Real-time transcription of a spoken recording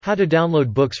How to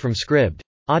download books from Scribd,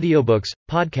 audiobooks,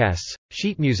 podcasts,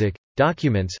 sheet music,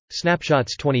 documents,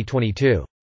 snapshots 2022.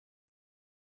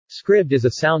 Scribd is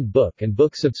a sound book and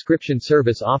book subscription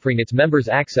service offering its members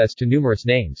access to numerous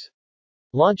names.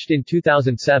 Launched in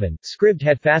 2007, Scribd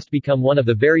had fast become one of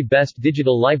the very best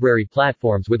digital library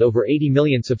platforms with over 80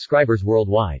 million subscribers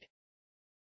worldwide.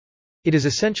 It is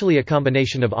essentially a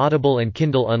combination of Audible and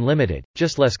Kindle Unlimited,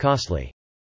 just less costly.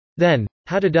 Then,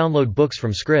 how to download books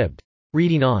from Scribd.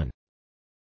 Reading on.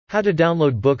 How to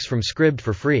download books from Scribd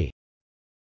for free.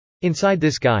 Inside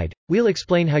this guide, we'll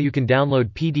explain how you can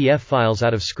download PDF files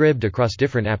out of Scribd across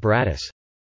different apparatus.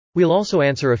 We'll also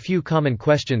answer a few common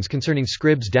questions concerning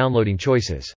Scribd's downloading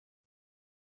choices.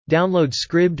 Download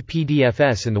Scribd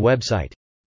PDFs in the website.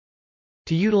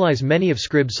 To utilize many of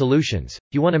Scribd's solutions,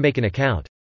 you want to make an account.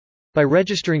 By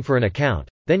registering for an account,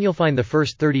 then you'll find the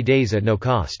first 30 days at no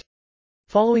cost.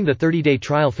 Following the 30-day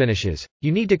trial finishes,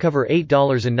 you need to cover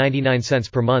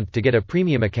 $8.99 per month to get a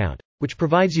premium account, which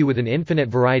provides you with an infinite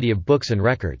variety of books and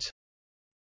records.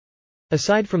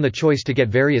 Aside from the choice to get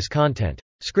various content,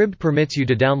 Scribd permits you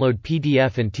to download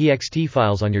PDF and TXT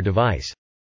files on your device.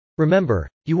 Remember,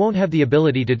 you won't have the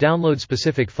ability to download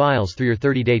specific files through your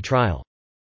 30-day trial.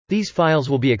 These files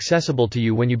will be accessible to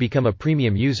you when you become a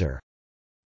premium user.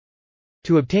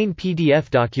 To obtain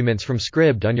PDF documents from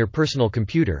Scribd on your personal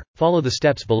computer, follow the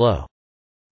steps below.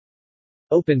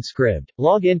 Open Scribd.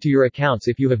 Log into your accounts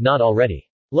if you have not already.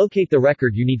 Locate the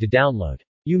record you need to download.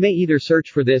 You may either search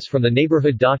for this from the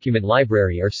neighborhood document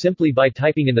library or simply by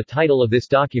typing in the title of this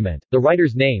document, the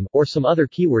writer's name, or some other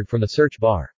keyword from the search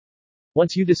bar.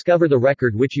 Once you discover the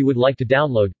record which you would like to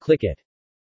download, click it.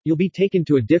 You'll be taken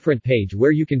to a different page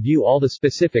where you can view all the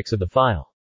specifics of the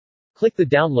file. Click the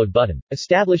download button.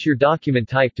 Establish your document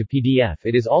type to PDF.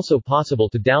 It is also possible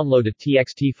to download a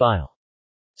TXT file.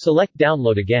 Select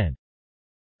download again.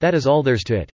 That is all there's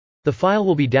to it. The file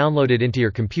will be downloaded into your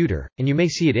computer, and you may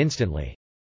see it instantly.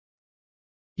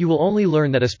 You will only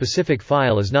learn that a specific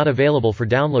file is not available for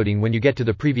downloading when you get to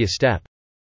the previous step.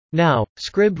 Now,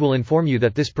 Scribd will inform you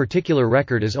that this particular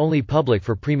record is only public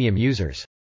for premium users.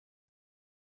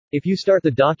 If you start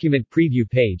the document preview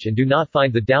page and do not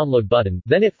find the download button,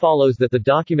 then it follows that the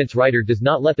document's writer does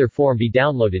not let their form be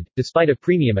downloaded, despite a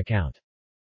premium account.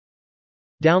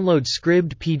 Download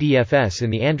Scribd PDFs in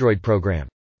the Android program.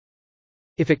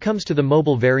 If it comes to the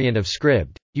mobile variant of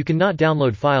Scribd, you cannot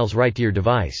download files right to your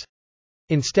device.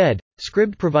 Instead,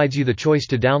 Scribd provides you the choice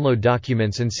to download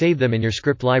documents and save them in your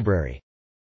script library.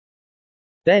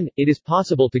 Then, it is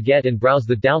possible to get and browse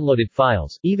the downloaded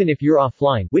files, even if you're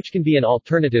offline, which can be an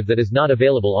alternative that is not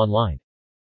available online.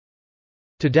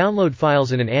 To download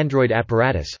files in an Android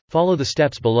apparatus, follow the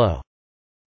steps below.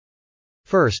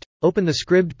 First, open the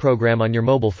Scribd program on your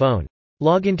mobile phone.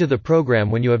 Log into the program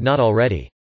when you have not already.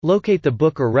 Locate the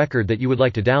book or record that you would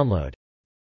like to download.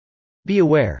 Be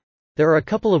aware. There are a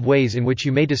couple of ways in which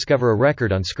you may discover a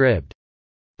record on Scribd.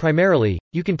 Primarily,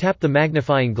 you can tap the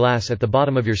magnifying glass at the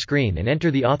bottom of your screen and enter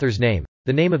the author's name,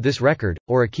 the name of this record,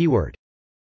 or a keyword.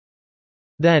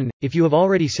 Then, if you have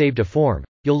already saved a form,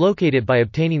 you'll locate it by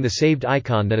obtaining the saved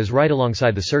icon that is right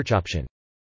alongside the search option.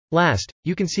 Last,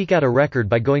 you can seek out a record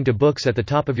by going to Books at the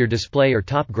top of your display or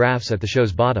Top Graphs at the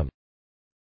show's bottom.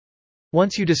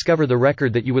 Once you discover the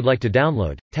record that you would like to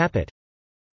download, tap it.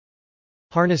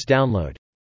 Harness Download.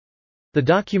 The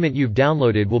document you've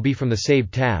downloaded will be from the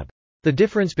Saved tab. The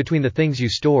difference between the things you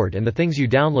stored and the things you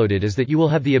downloaded is that you will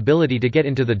have the ability to get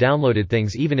into the downloaded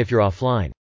things even if you're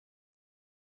offline.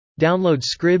 Download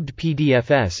Scribd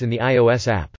PDFs in the iOS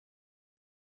app.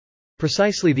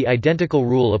 Precisely the identical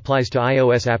rule applies to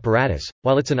iOS apparatus,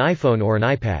 while it's an iPhone or an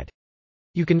iPad.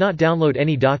 You cannot download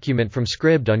any document from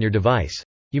Scribd on your device.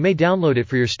 You may download it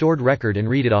for your stored record and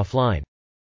read it offline.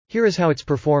 Here is how it's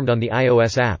performed on the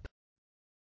iOS app.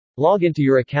 Log into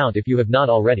your account if you have not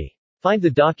already. Find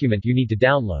the document you need to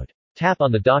download. Tap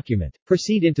on the document.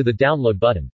 Proceed into the download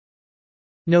button.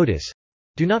 Notice.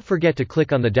 Do not forget to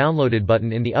click on the downloaded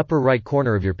button in the upper right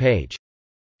corner of your page.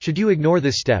 Should you ignore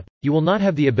this step, you will not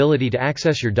have the ability to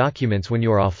access your documents when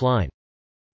you are offline.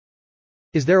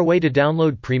 Is there a way to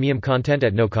download premium content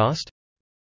at no cost?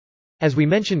 As we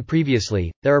mentioned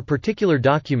previously, there are particular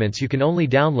documents you can only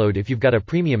download if you've got a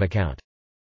premium account.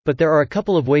 But there are a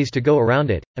couple of ways to go around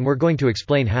it, and we're going to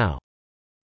explain how.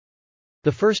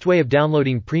 The first way of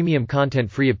downloading premium content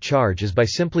free of charge is by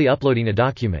simply uploading a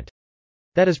document.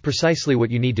 That is precisely what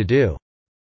you need to do.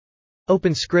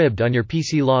 Open Scribd on your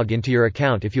PC. Log into your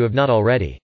account if you have not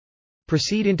already.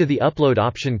 Proceed into the Upload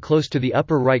option close to the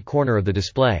upper right corner of the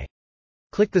display.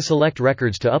 Click the Select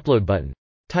Records to Upload button.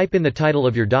 Type in the title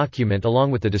of your document along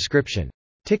with the description.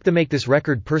 Tick the Make this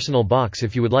record personal box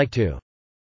if you would like to.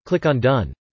 Click on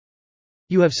Done.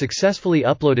 You have successfully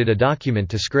uploaded a document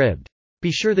to Scribd.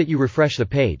 Be sure that you refresh the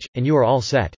page, and you are all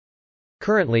set.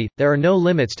 Currently, there are no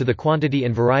limits to the quantity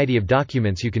and variety of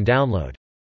documents you can download.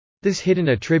 This hidden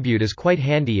attribute is quite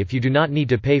handy if you do not need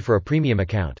to pay for a premium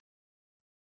account.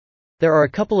 There are a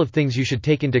couple of things you should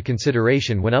take into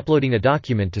consideration when uploading a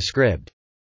document to Scribd.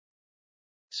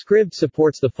 Scribd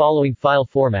supports the following file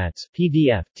formats: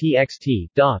 PDF, TXT,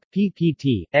 DOC,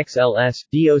 PPT, XLS,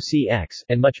 DOCX,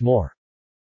 and much more.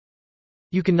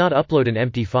 You cannot upload an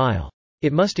empty file.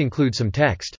 It must include some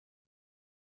text.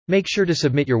 Make sure to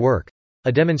submit your work,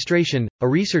 a demonstration, a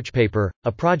research paper,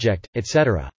 a project,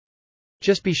 etc.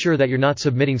 Just be sure that you're not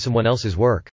submitting someone else's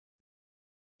work.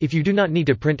 If you do not need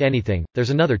to print anything,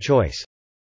 there's another choice.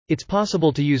 It's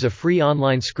possible to use a free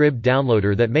online Scribd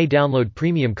downloader that may download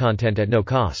premium content at no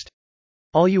cost.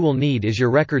 All you will need is your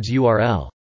record's URL.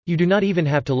 You do not even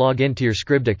have to log into your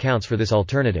Scribd accounts for this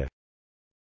alternative.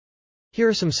 Here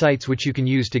are some sites which you can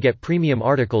use to get premium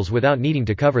articles without needing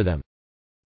to cover them.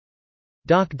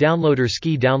 Doc Downloader,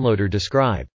 Ski Downloader,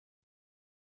 Describe.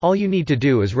 All you need to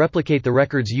do is replicate the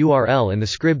record's URL in the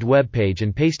Scribd web page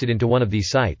and paste it into one of these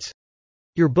sites.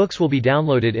 Your books will be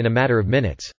downloaded in a matter of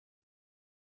minutes.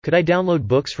 Could I download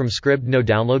books from Scribd? No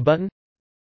download button?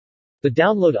 The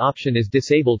download option is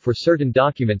disabled for certain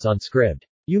documents on Scribd.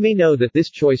 You may know that this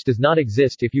choice does not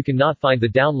exist if you cannot find the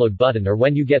download button, or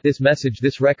when you get this message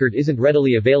this record isn't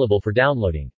readily available for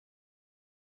downloading.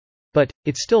 But,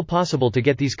 it's still possible to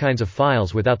get these kinds of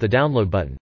files without the download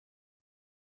button.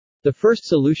 The first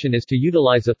solution is to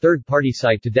utilize a third-party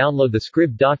site to download the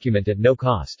Scribd document at no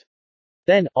cost.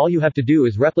 Then, all you have to do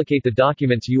is replicate the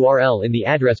document's URL in the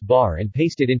address bar and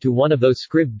paste it into one of those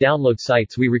Scribd download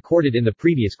sites we recorded in the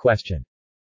previous question.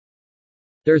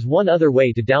 There's one other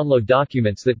way to download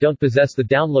documents that don't possess the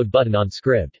download button on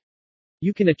Scribd.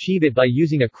 You can achieve it by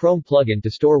using a Chrome plugin to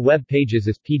store web pages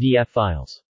as PDF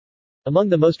files. Among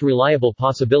the most reliable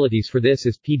possibilities for this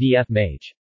is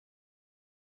PDFmage.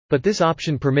 But this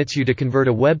option permits you to convert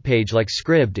a web page like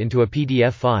Scribd into a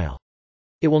PDF file.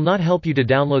 It will not help you to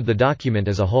download the document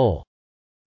as a whole.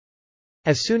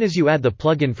 As soon as you add the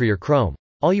plugin for your Chrome,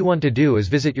 all you want to do is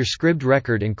visit your Scribd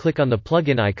record and click on the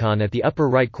plugin icon at the upper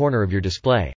right corner of your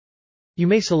display. You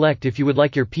may select if you would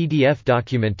like your PDF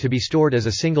document to be stored as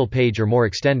a single page or more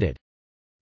extended.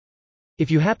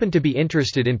 If you happen to be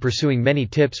interested in pursuing many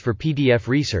tips for PDF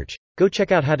research, go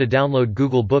check out how to download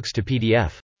Google Books to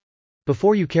PDF.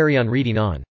 Before you carry on reading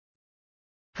on.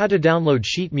 How to download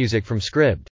sheet music from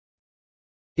Scribd.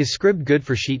 Is Scribd good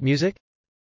for sheet music?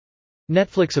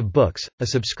 Netflix of Books, a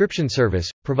subscription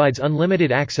service, provides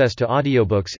unlimited access to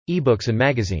audiobooks, ebooks and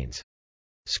magazines.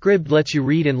 Scribd lets you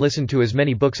read and listen to as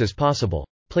many books as possible,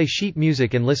 play sheet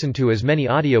music and listen to as many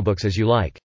audiobooks as you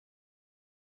like.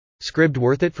 Scribd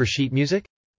worth it for sheet music?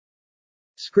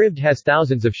 Scribd has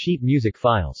thousands of sheet music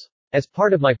files. As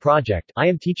part of my project, I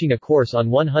am teaching a course on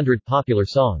 100 popular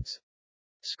songs.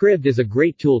 Scribd is a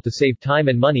great tool to save time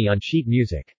and money on sheet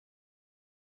music.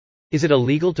 Is it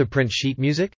illegal to print sheet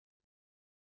music?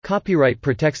 Copyright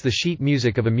protects the sheet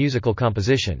music of a musical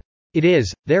composition. It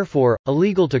is, therefore,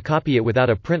 illegal to copy it without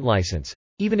a print license,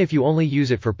 even if you only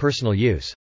use it for personal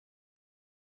use.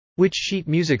 Which sheet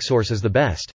music source is the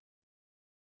best?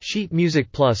 Sheet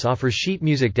Music Plus offers sheet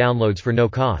music downloads for no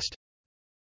cost.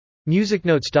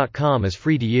 MusicNotes.com is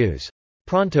free to use.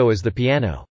 Pronto is the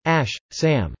piano. Ash,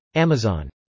 Sam. Amazon.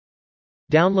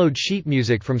 Download sheet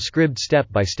music from Scribd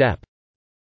step by step.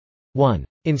 1.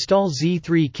 Install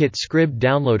Z3 Kit Scribd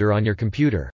Downloader on your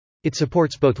computer. It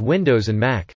supports both Windows and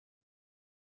Mac.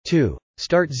 2.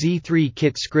 Start Z3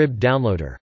 Kit Scribd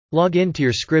Downloader. Log in to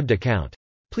your Scribd account.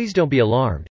 Please don't be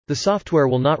alarmed. The software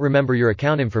will not remember your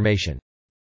account information.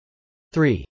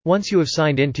 3. Once you have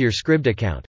signed into your Scribd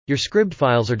account, your Scribd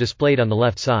files are displayed on the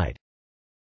left side.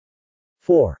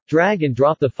 4. Drag and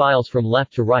drop the files from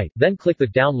left to right, then click the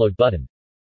download button.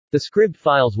 The Scribd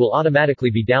files will automatically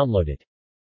be downloaded.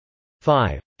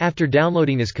 5. After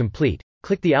downloading is complete,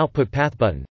 click the Output Path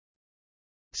button.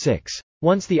 6.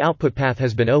 Once the output path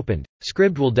has been opened,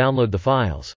 Scribd will download the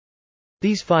files.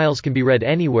 These files can be read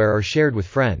anywhere or shared with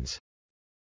friends.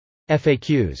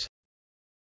 FAQs.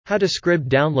 How to Scribd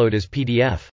download as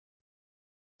PDF.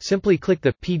 Simply click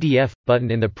the PDF button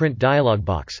in the Print dialog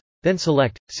box, then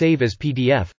select Save as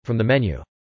PDF from the menu.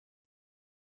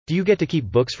 Do you get to keep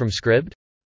books from Scribd?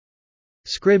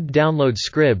 Scribd downloads.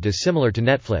 Scribd is similar to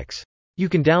Netflix. You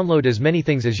can download as many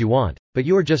things as you want, but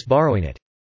you are just borrowing it.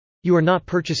 You are not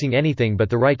purchasing anything but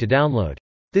the right to download.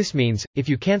 This means, if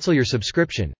you cancel your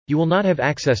subscription, you will not have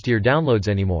access to your downloads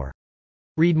anymore.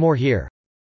 Read more here.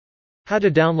 How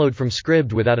to download from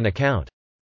Scribd without an account.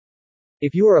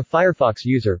 If you are a Firefox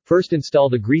user, first install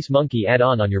the GreaseMonkey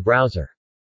add-on on your browser.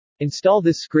 Install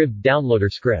this Scribd downloader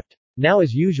script. Now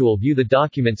as usual view the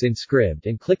documents in Scribd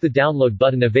and click the download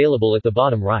button available at the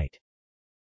bottom right.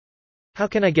 How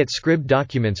can I get Scribd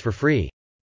documents for free?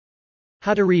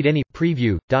 How to read any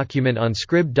preview document on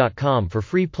Scribd.com for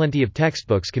free. Plenty of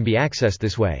textbooks can be accessed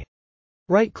this way.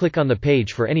 Right-click on the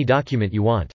page for any document you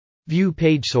want. View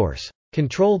page source.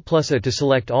 Ctrl+A to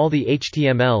select all the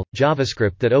HTML,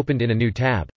 JavaScript that opened in a new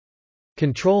tab.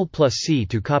 Ctrl+C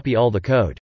to copy all the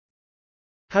code.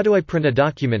 How do I print a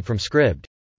document from Scribd?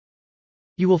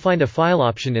 You will find a file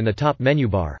option in the top menu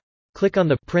bar. Click on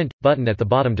the Print button at the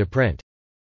bottom to print.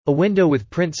 A window with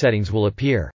print settings will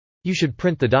appear. You should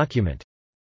print the document.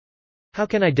 How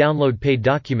can I download paid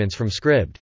documents from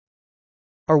Scribd?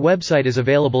 Our website is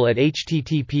available at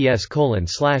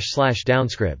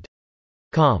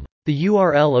https://downscribd.com. The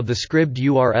URL of the Scribd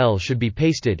URL should be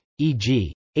pasted,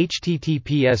 e.g.,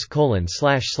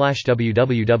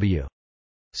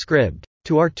 https://www.scribd.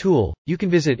 To our tool, you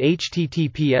can visit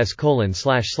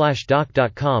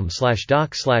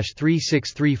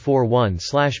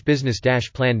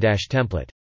https://doc.com/doc/36341/business-plan-template.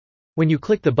 When you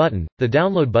click the button, the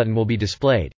download button will be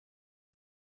displayed.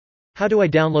 How do I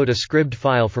download a Scribd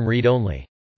file from Read Only?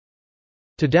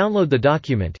 To download the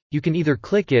document, you can either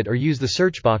click it or use the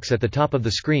search box at the top of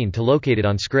the screen to locate it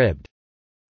on Scribd.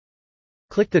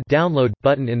 Click the Download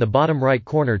button in the bottom right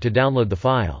corner to download the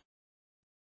file.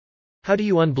 How do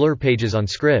you unblur pages on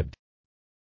Scribd?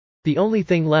 The only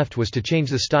thing left was to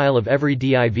change the style of every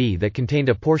div that contained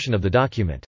a portion of the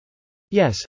document.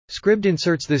 Yes, Scribd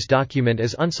inserts this document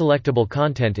as unselectable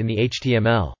content in the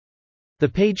HTML. The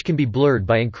page can be blurred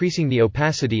by increasing the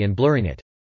opacity and blurring it.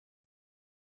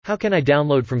 How can I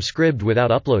download from Scribd without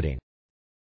uploading?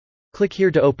 Click here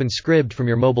to open Scribd from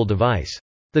your mobile device.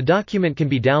 The document can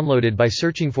be downloaded by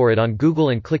searching for it on Google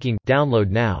and clicking Download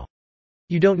Now.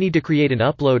 You don't need to create an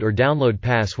upload or download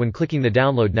pass when clicking the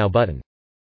Download Now button.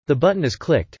 The button is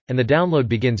clicked, and the download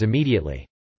begins immediately.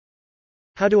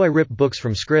 How do I rip books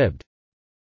from Scribd?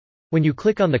 When you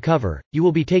click on the cover, you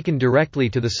will be taken directly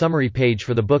to the summary page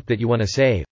for the book that you want to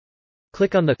save.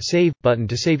 Click on the Save button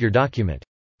to save your document.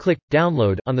 Click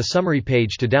Download on the summary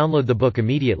page to download the book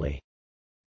immediately.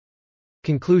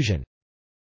 Conclusion.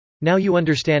 Now you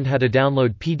understand how to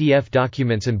download PDF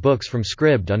documents and books from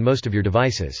Scribd on most of your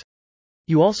devices.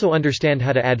 You also understand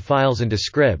how to add files into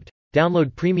Scribd,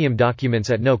 download premium documents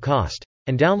at no cost,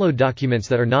 and download documents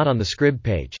that are not on the Scribd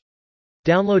page.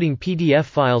 Downloading PDF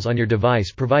files on your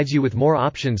device provides you with more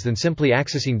options than simply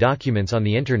accessing documents on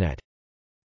the Internet.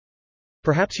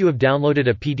 Perhaps you have downloaded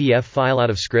a PDF file out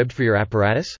of Scribd for your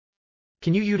apparatus?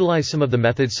 Can you utilize some of the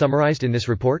methods summarized in this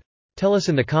report? Tell us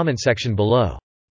in the comment section below.